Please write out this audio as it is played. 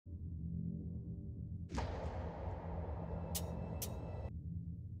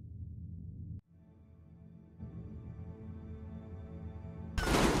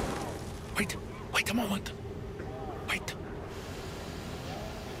Wait a moment. Wait.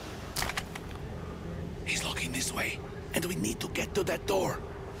 He's looking this way, and we need to get to that door.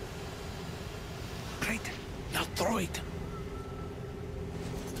 Great. Now throw it.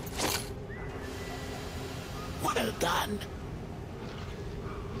 Well done.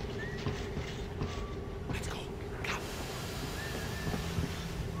 Let's go. Come.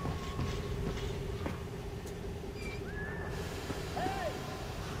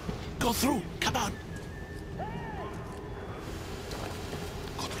 Go through. Come on.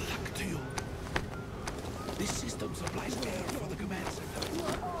 Good luck to you. This system supplies air for the command center.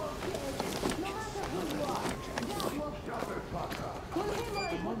 At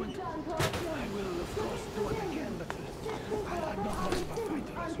the moment, I will, of course, do it again, but I'm not much of a fighter,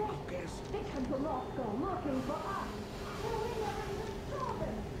 as you could guess. They come to Moscow looking for us. And we never even saw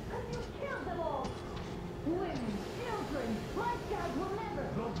them, because you killed them all. Women, children, lifeguards will never.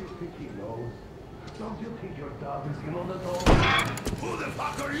 Don't you think he knows? Don't you think your dog is in on the door? Who the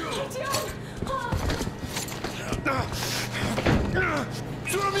fuck are you?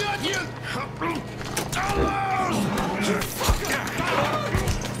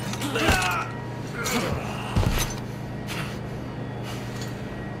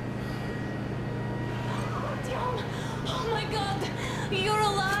 Dion! Oh my God! You're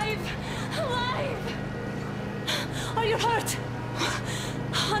alive! Alive! Are you hurt?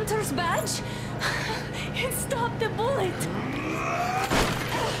 Hunter's badge? It stopped the bullet!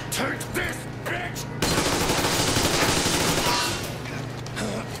 Take this, bitch!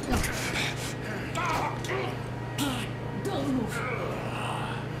 Don't move!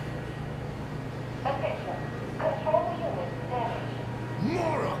 Attention. Control unit damaged.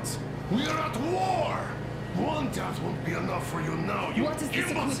 Morons! We're at war! One dot won't be enough for you now, you What is this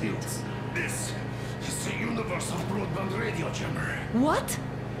imbeciles! equipment? This is the Universal Broadband Radio Jammer. What?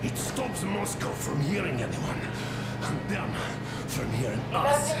 It stops Moscow from hearing anyone, and them from hearing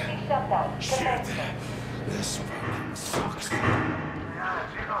us. Emergency shutdown. Shit! Commencement. This fucking sucks.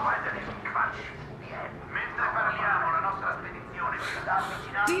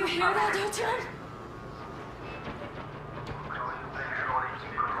 Do you hear that, Artyom?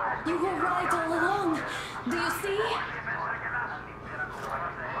 You were right all along. Do you see?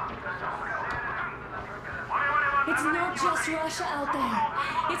 It's not just Russia out there.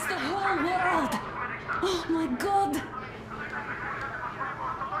 It's the whole world. Oh my God.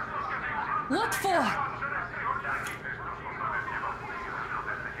 What for?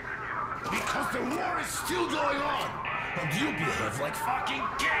 Because the war is still going on, and you behave like fucking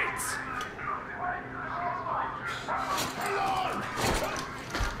kids! Alarm!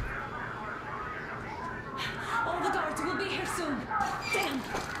 All the guards will be here soon. Damn.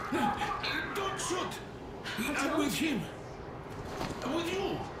 Don't shoot! I'm with him. I'm with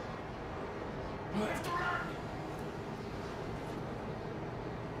you. You have to run.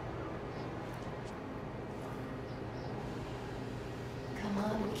 Come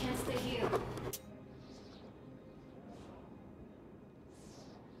on, we can't stay here.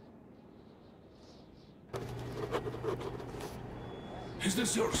 Is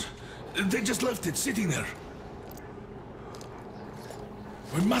this yours? They just left it sitting there.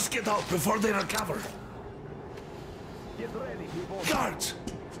 We must get out before they recover. Get ready, people. Guards!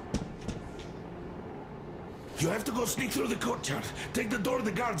 You have to go sneak through the courtyard. Take the door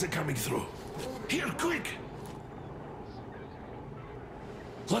the guards are coming through. Here, quick!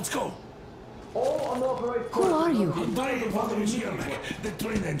 Let's go! All unauthorized... Who are you? Andrei Ivanovich Yermak, the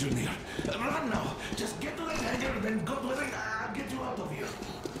train engineer. Run now! Just get to that hangar, then go to it. I'll get you out of here.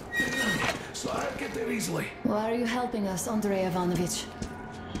 So I'll get there easily. Why are you helping us, Andrei Ivanovich?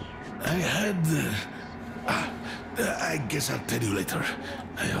 I had... I guess I'll tell you later.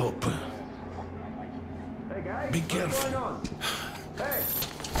 I hope. Hey, guys. Be careful. What's going on? Hey!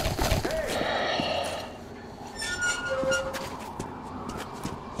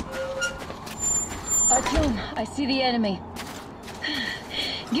 Artyom, I see the enemy.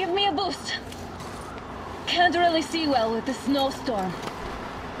 Give me a boost. Can't really see well with the snowstorm.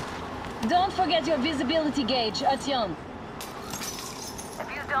 Don't forget your visibility gauge, Artyom. If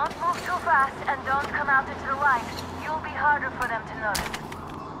you don't move too fast and don't come out into the light, you'll be harder for them to notice.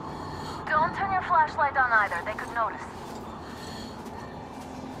 Don't turn your flashlight on either, they could notice.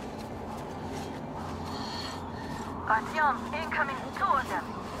 Artyom, incoming, 2 of them.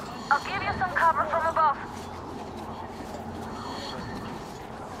 I'll give you some cover from above.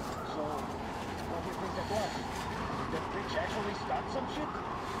 So, what do you think that was? Did that bitch actually start some shit?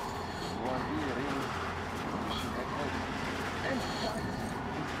 One here, really. She had hope. And fight.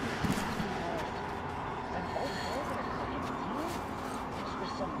 And both over a fucking team? This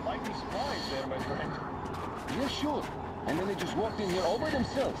was some mighty surprise there, my friend. sure. And then they just walked in here all by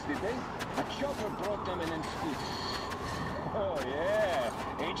themselves, did they? A chopper brought them and then scooted. Oh, yeah.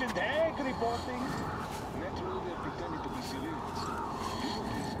 Agent Hank reporting. Naturally, they're pretending to be civilians. These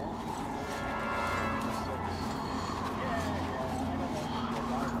won't be too much.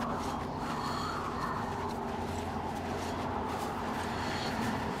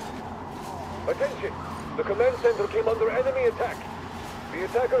 Attention! The command center came under enemy attack. The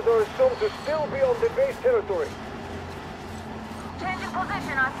attackers are assumed to still be on the base territory. Changing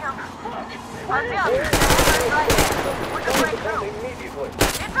position, Artyom. Artyom, right there. We can break through. Immediately.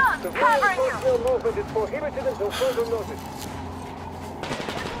 It's on! Civilian Covering you! personnel movement is prohibited until further notice.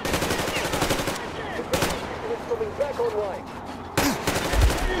 The ground station is coming back online.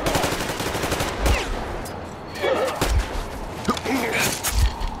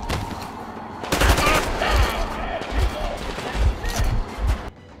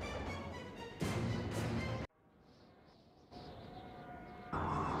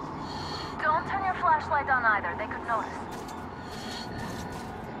 Don't turn your flashlight on either. They could notice.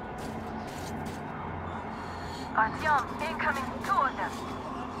 Artyom, incoming. 2 of them.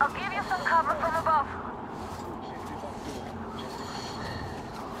 I'll give you some cover from above.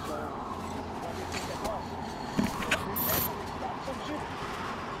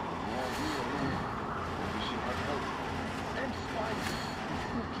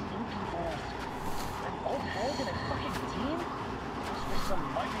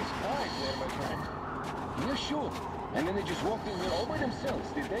 Yeah, sure. And then they just walked in here all by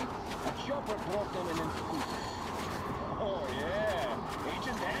themselves, did they? A chopper brought them and then scooted. Oh, yeah.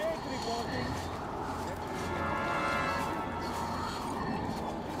 Agent Hank reporting.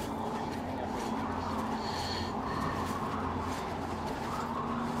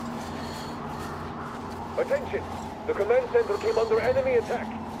 Attention! The command center came under enemy attack.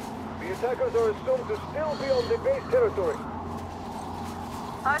 The attackers are assumed to still be on the base territory.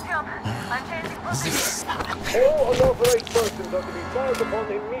 Artyom, I'm changing position. All unauthorized persons are to be fired upon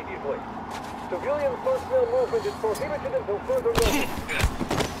immediately. Civilian personnel movement is prohibited until further notice.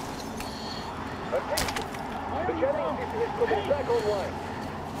 Attention! The jamming system is coming back online.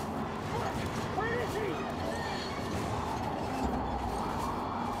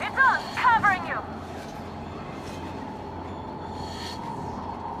 It's on! Covering you!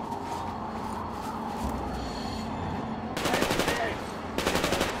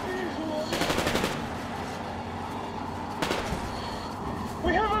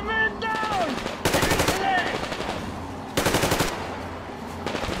 We have a man down!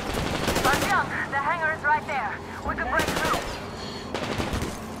 Artyom, the hangar is right there. We can break through.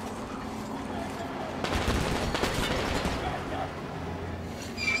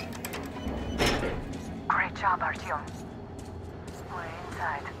 Great job, Artyom. We're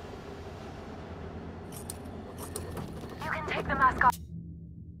inside. You can take the mask off.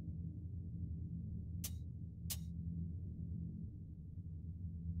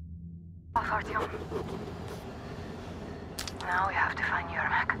 Artyom. Now we have to find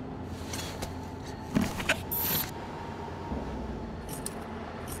Yermak.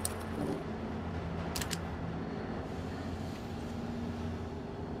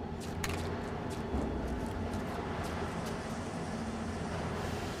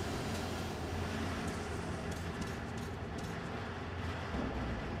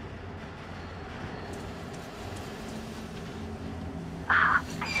 Ah,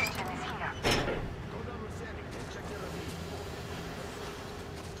 the engine is here.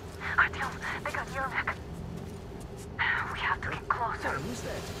 Artyom, they got Yermak. We have to get closer. Who's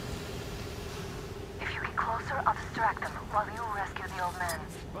that? If you get closer, I'll distract them while you rescue the old man.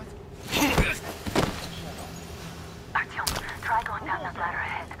 What? Artyom, try going down that ladder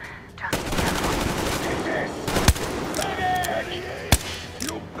ahead. Just be careful.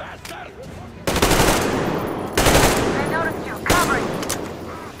 You bastard! They noticed you. Covering.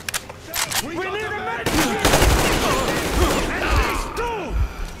 We need a man!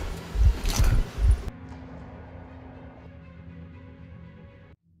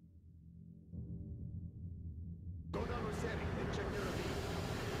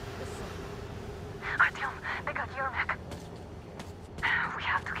 Artyom, they got Yermak. We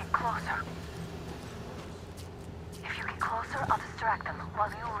have to get closer. If you get closer, I'll distract them while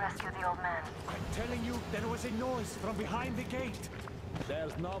you rescue the old man. I'm telling you, there was a noise from behind the gate.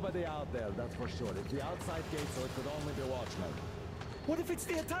 There's nobody out there, that's for sure. It's the outside gate, so it could only be watchmen. What if it's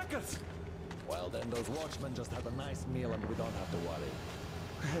the attackers? Well, then those watchmen just had a nice meal and we don't have to worry.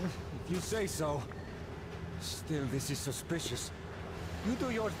 If you say so. Still, this is suspicious. You do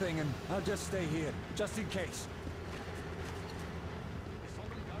your thing and I'll just stay here, just in case.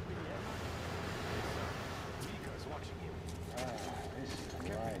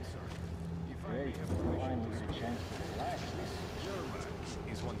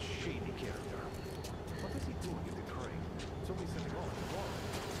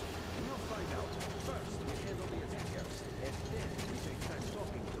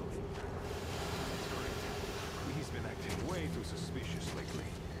 suspicious lately.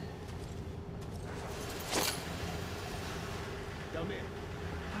 Down there.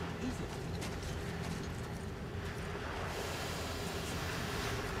 What is it?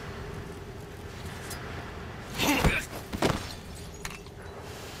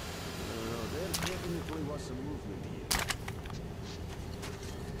 There definitely was some movement here.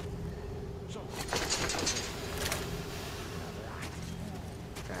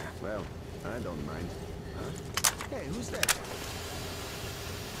 Well, I don't mind. Huh? Hey, who's that?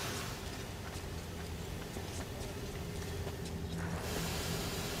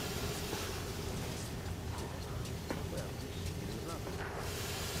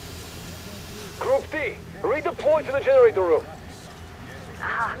 Group D, redeploy to the generator room.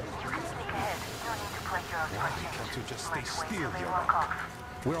 Aha, you can sneak ahead. No need to play your own punching. Can't you just stay Might wait still, till they Yellow? walk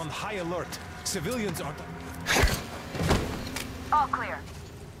off. We're on high alert. Civilians are... All clear.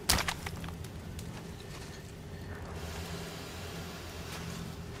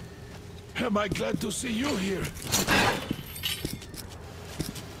 Am I glad to see you here?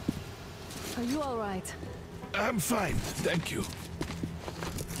 Are you all right? I'm fine, thank you.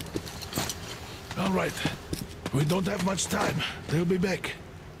 All right. We don't have much time. They'll be back.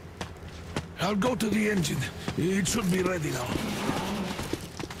 I'll go to the engine. It should be ready now.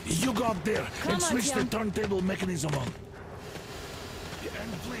 You go up there Come and on, switch the Jan. turntable mechanism on.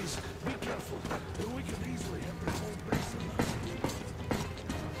 And please, be careful. We could easily have the whole base on us.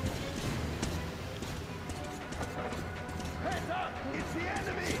 Heads up! It's the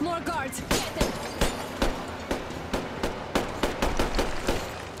enemy! More guards! Get them!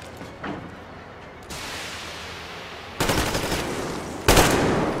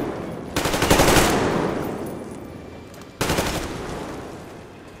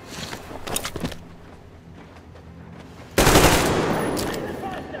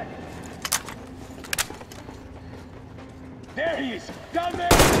 There he is! Down there!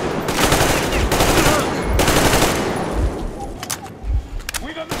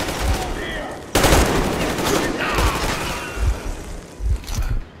 We've a man here!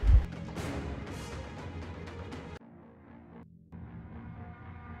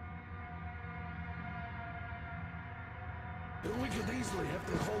 We could easily have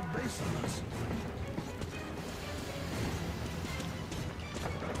the whole base on us.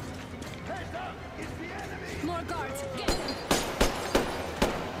 Heads up! It's the enemy! More guards! Get them!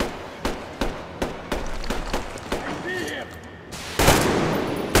 I see him!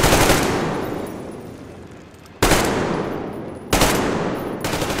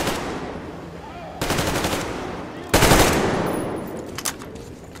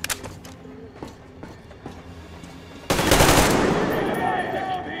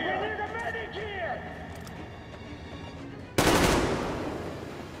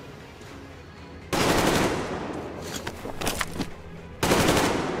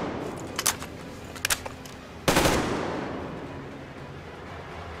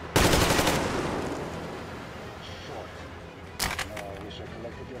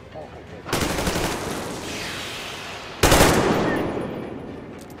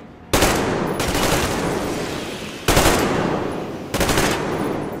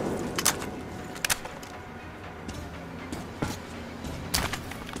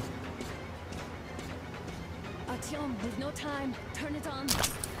 Artyom, we've no time. Turn it on.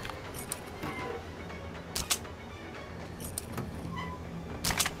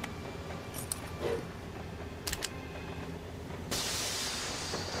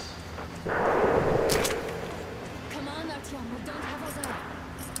 Come on, Artyom, we don't have all day.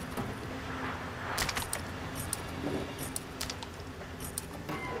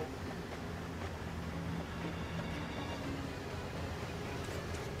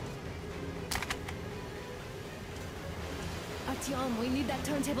 Artyom, we need that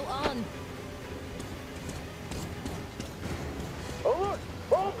turntable on. Alert!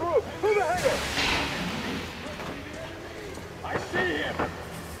 All group, to the hangar! I see him!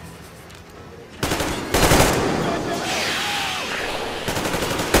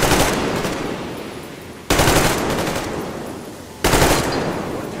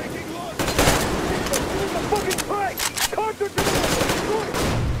 Fucking tank! Contact the destroy!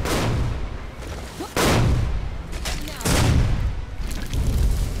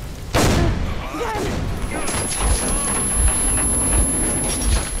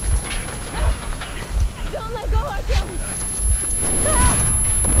 Don't let go, Artyom!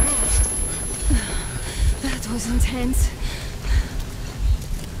 That was intense.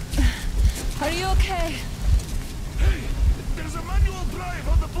 Are you okay? Hey! There's a manual drive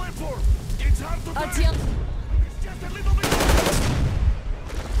on the platform! It's hard to Artyom, It's just a little bit...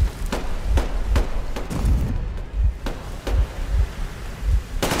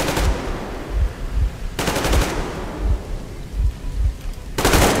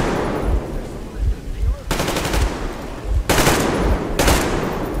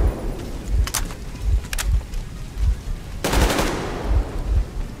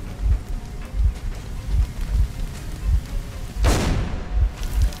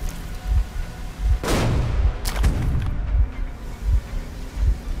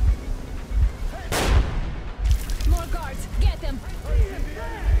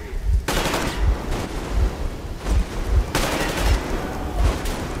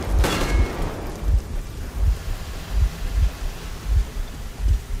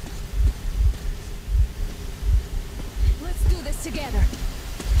 this together.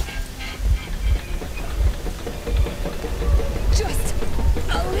 Just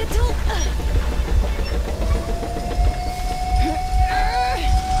a little...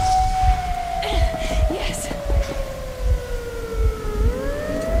 Yes.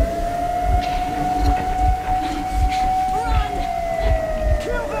 Run!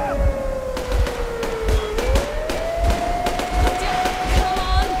 Kill them! Come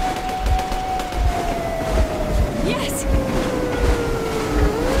on! Yes!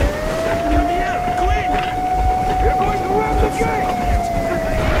 Come here, quick! You're going to run the gate!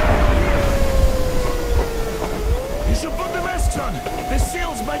 You should put the masks on. The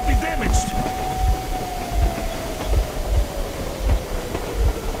seals might be damaged.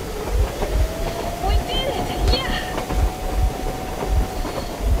 We did it! Yeah!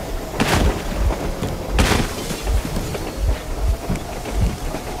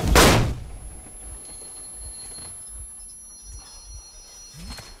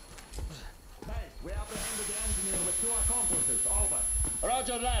 We apprehended the engineer with 2 accomplices. Over.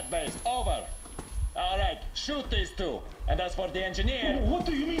 Roger that, base. Over. All right, shoot these 2. And as for the engineer... What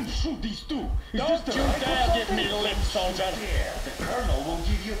do you mean, shoot these 2? Is Don't this you the dare give me lip, soldier! Yeah, the Colonel will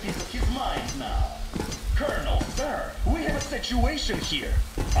give you a piece of his mind now. Colonel, sir, we have a situation here.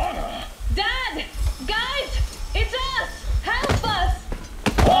 Anna! Dad! Guys! It's us! Help us!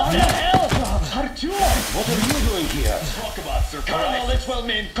 What the hell? Artyom, what are you doing here? Talk about surprise. Colonel, this will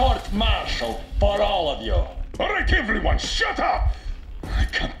mean court-martial for all of you. All right, everyone, shut up! I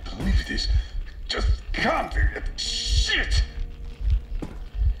can't believe this. Just can't. Shit!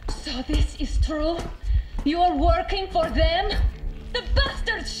 So this is true? You're working for them? The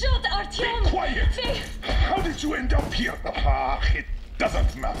bastards shot Artyom! Be quiet! They... How did you end up here? It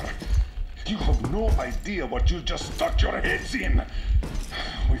doesn't matter. You have no idea what you just stuck your heads in.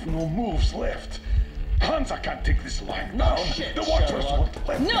 We've no moves left. Hansa can't take this line down. shit, The Watchers Sherlock. won't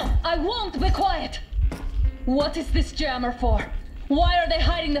let No, them. I won't be quiet! What is this jammer for? Why are they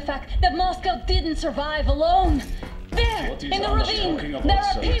hiding the fact that Moscow didn't survive alone? There, What is in the Anna ravine, talking about, there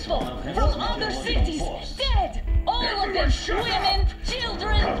are sir? people It's from not other what cities, was. dead! All of Everyone them, shut up! women,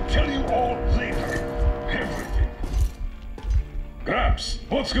 children! I'll tell you all later. Everything. Gramps,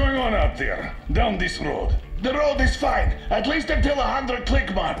 what's going on out there? Down this road? The road is fine, at least until 100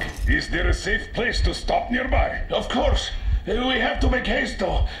 click mark. Is there a safe place to stop nearby? Of course. We have to make haste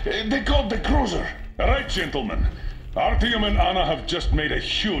though. They called the cruiser. All right, gentlemen. Artyom and Anna have just made a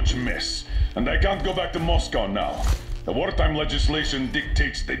huge mess, and I can't go back to Moscow now. The wartime legislation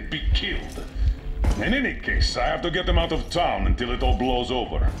dictates they'd be killed. In any case, I have to get them out of town until it all blows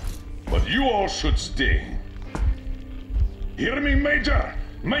over. But you all should stay. Hear me, Major?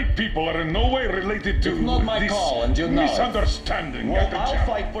 My people are in no way related to It's not my this call, and you know it. misunderstanding Well, at the I'll jam.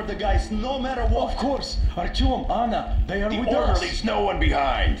 fight for the guys no matter what. Of course. Artyom, Anna, they are The with orderlies, us. no one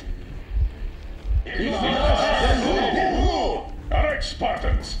behind. All right,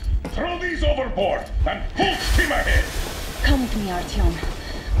 Spartans. Throw these overboard and full steam ahead. Come with me, Artyom.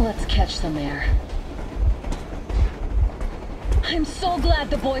 Let's catch some air. I'm so glad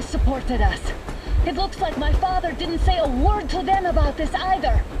the boys supported us. It looks like my father didn't say a word to them about this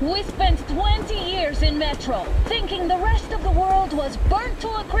either. We spent 20 years in Metro, thinking the rest of the world was burnt to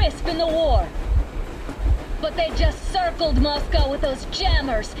a crisp in the war. But they just circled Moscow with those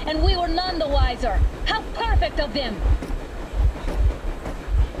jammers, and we were none the wiser. How perfect of them!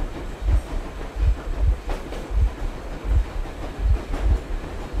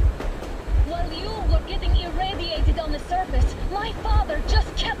 While you were getting irradiated on the surface, my father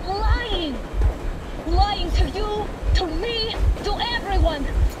just kept lying! Lying to you, to me, to everyone,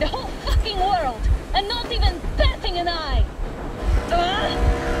 the whole fucking world, and not even batting an eye! Dad!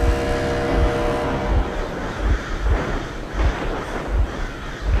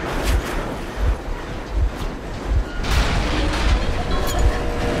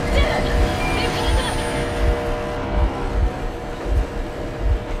 They've hung up!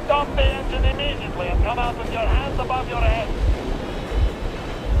 Stop the engine immediately and come out with your hands above your head.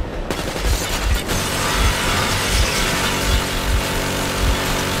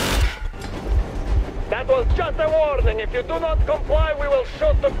 That was just a warning. If you do not comply, we will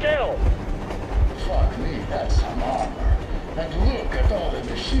shoot to kill. Fuck me, that's some armor. And look at all the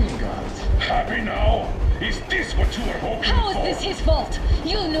machine guns. Happy now? Is this what you were hoping How is for? this his fault?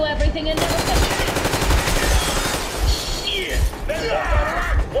 You knew everything and never said... Shit!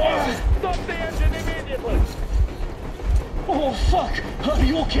 Stop the engine immediately. Oh, fuck! Are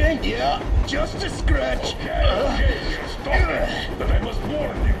you okay? Yeah, just a scratch. Okay, stop it. But I must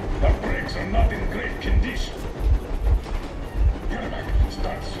warn you, our brakes are not in great condition. Yermak,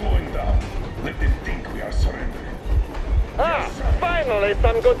 start slowing down. Let them think we are surrendering. Ah, finally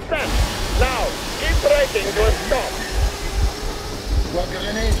some good sense. Now, keep braking to a stop. Well,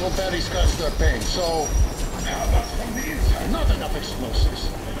 grenades will barely scratch their paint, so... How about from the inside? Not enough explosives.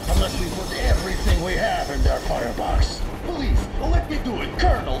 Unless we put everything we have in their firebox. Please, let me do it,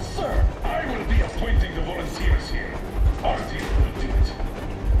 Colonel, sir. I will be appointing the volunteers here. Artyom will do it.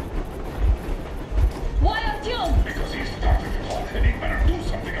 Why Artyom? Because he started it all, and he better do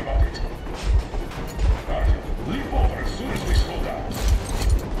something about it. Artyom, leap over as soon as we slow down.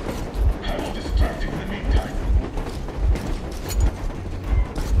 I will distract him in the meantime.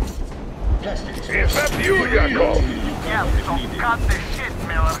 Plastic Is that you, Yakov? Yes, so cut the shit,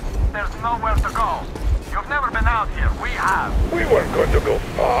 Miller. There's nowhere to go. You've never been out here. We have. We weren't going to go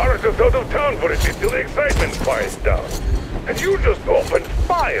far, just out of town for a bit till the excitement quiets down. And you just opened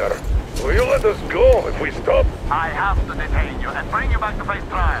fire. Will you let us go if we stop? I have to detain you and bring you back to face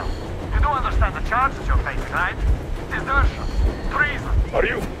trial. You do understand the charges you're facing, right? Desertion. Treason. Are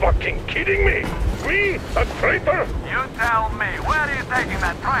you fucking kidding me? Me? A traitor? You tell me, where are you taking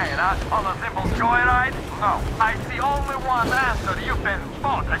that train, huh? On a simple joyride? No. I see only one answer. You've been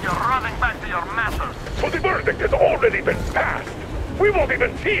fought and you're running back to your masters. So the verdict has already been passed. We won't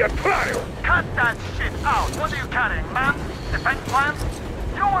even see a trial. Cut that shit out. What are you carrying, man? Defense plans?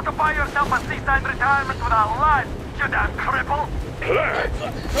 You want to buy yourself a seaside retirement without life, you damn cripple? Plans?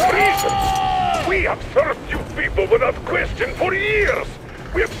 Treason? We have served you people without question for years.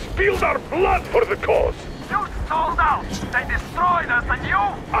 We have spilled our blood for the cause. You sold out. They destroyed us and you...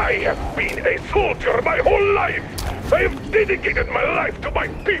 I have been a soldier my whole life. I have dedicated my life to my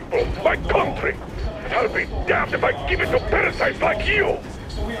people, my country. And I'll be damned if I give it to parasites like you.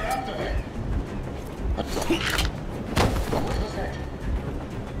 So we are after them. What was that?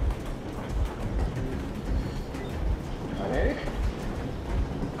 Eric?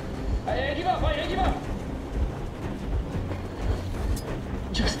 Hey, give up! Hey, give up!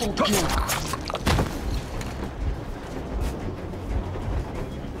 Just don't kill.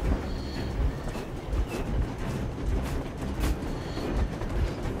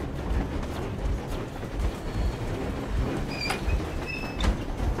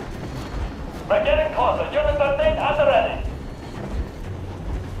 We're getting closer. Unit 13 at the ready.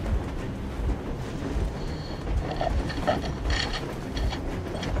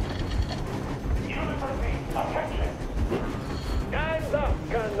 Unit 13, attention. Time's up,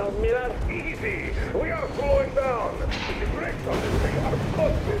 Colonel Miller. Easy. We are slowing down. The brakes on this thing are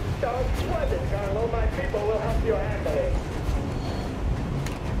busted. Don't sweat it, Colonel. My people will help you handle it.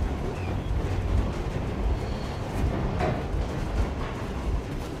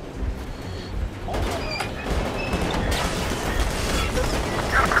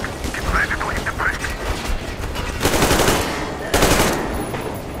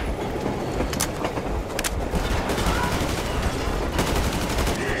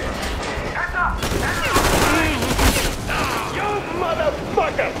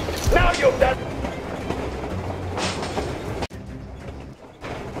 Now you've done...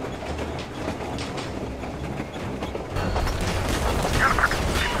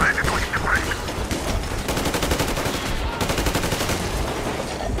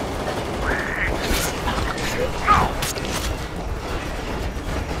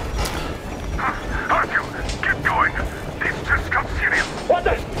 What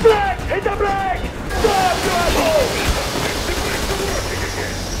the... Brake! Hit the brake! Stop, you asshole!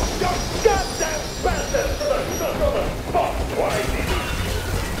 You goddamn bastard! Fuck, why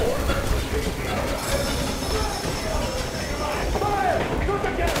fire! Shoot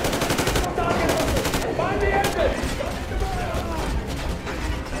again! Find the exit!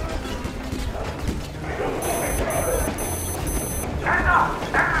 Stand up!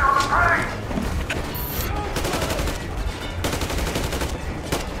 Exit on the train!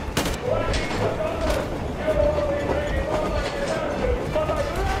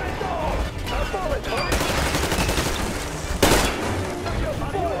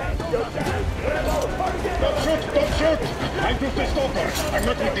 Don't shoot! I'm just a stalker. I'm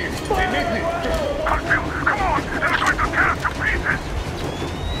not with you. They made me. Artyom, come on! They're going to tear us to pieces!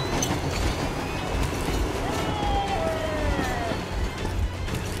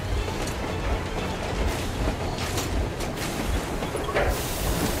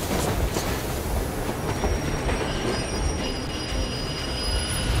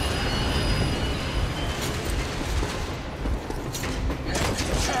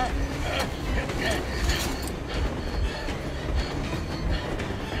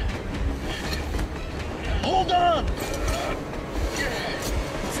 Hold on!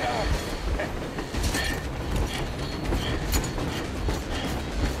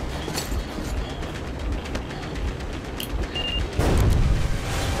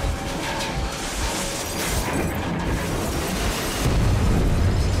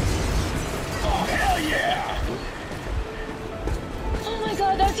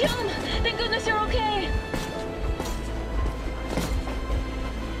 Artyom! Thank goodness you're okay!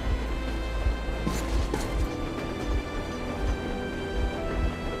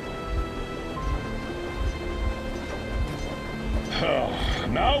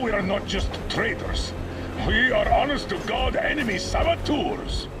 Now we are not just traitors. We are honest-to-God enemy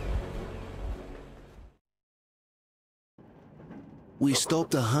saboteurs. We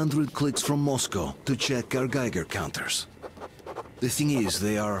stopped 100 clicks from Moscow to check our Geiger counters. The thing is,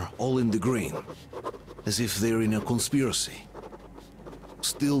 they are all in the green, as if they're in a conspiracy.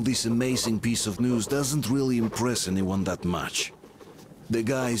 Still, this amazing piece of news doesn't really impress anyone that much. The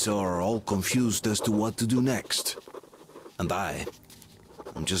guys are all confused as to what to do next. And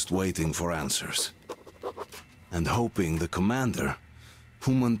I'm just waiting for answers. And hoping the commander,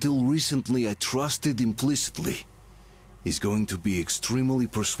 whom until recently I trusted implicitly, is going to be extremely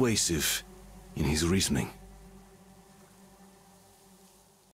persuasive in his reasoning.